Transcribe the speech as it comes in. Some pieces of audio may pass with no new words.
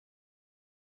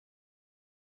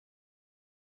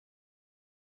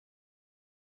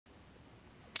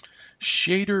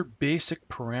Shader basic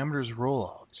parameters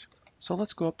rollouts. So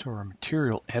let's go up to our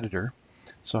material editor.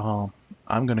 So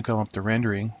I'm going to come up to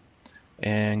rendering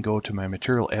and go to my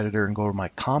material editor and go to my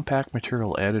compact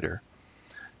material editor.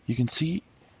 You can see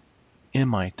in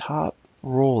my top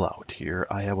rollout here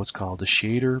I have what's called the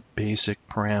shader basic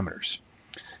parameters.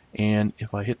 And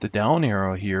if I hit the down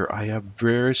arrow here, I have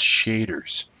various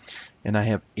shaders, and I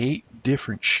have 8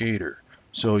 different shader.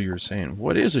 So you're saying,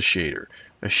 what is a shader?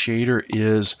 A shader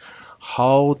is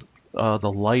how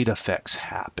the light effects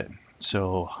happen.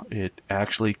 So it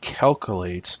actually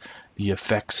calculates the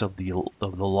effects of the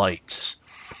lights.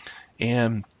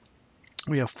 And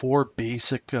we have 4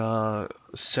 basic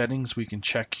settings we can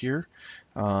check here.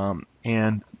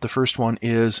 And the first one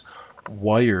is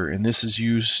wire, and this is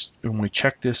used when we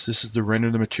check this is to render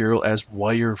the material as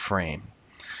wireframe.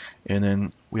 And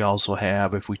then we also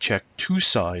have, if we check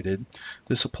two-sided,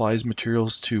 this applies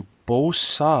materials to both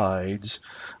sides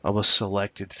of a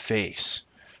selected face.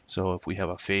 So if we have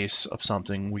a face of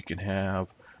something, we can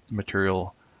have the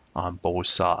material on both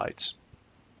sides.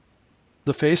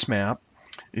 The face map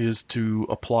is to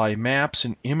apply maps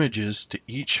and images to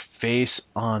each face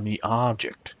on the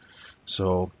object.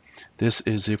 So this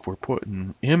is if we're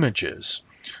putting images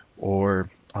or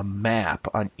a map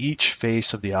on each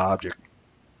face of the object.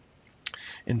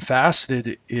 And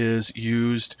faceted is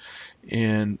used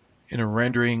in a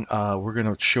rendering. We're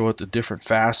going to show it the different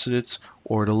facets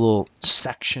or the little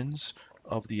sections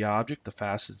of the object, the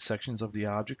faceted sections of the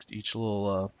object. Each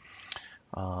little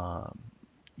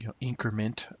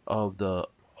increment of the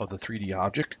 3D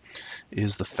object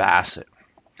is the facet.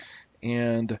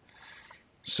 And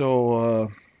so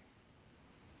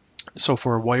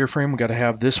for a wireframe, we got to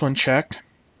have this one checked.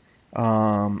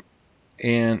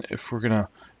 And if we're gonna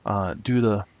do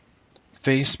the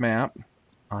face map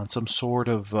on some sort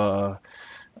of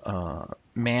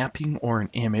mapping or an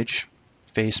image,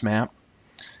 face map,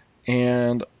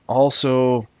 and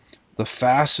also the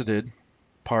faceted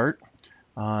part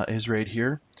is right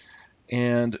here.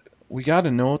 And we got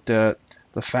to note that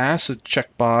the facet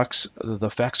checkbox, the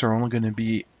effects are only going to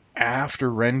be after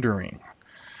rendering.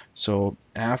 So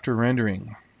after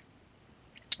rendering.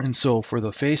 And so for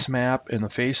the face map and the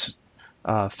face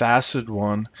faceted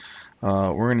one,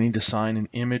 we're going to need to assign an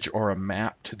image or a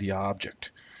map to the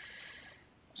object.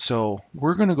 So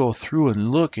we're going to go through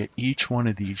and look at each one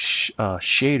of these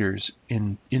shaders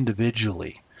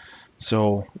individually.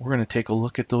 So we're going to take a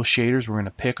look at those shaders, we're going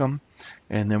to pick them,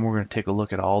 and then we're going to take a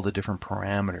look at all the different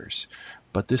parameters.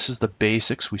 But this is the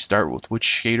basics. We start with which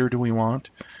shader do we want,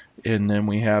 and then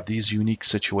we have these unique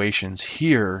situations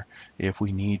here if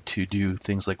we need to do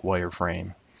things like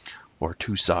wireframe or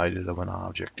two-sided of an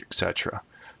object, etc.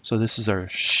 So this is our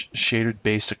shaded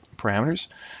basic parameters,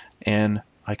 and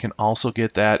I can also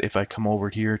get that if I come over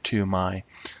here to my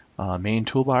main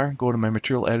toolbar, go to my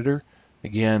material editor,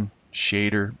 again,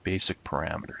 shader basic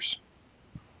parameters.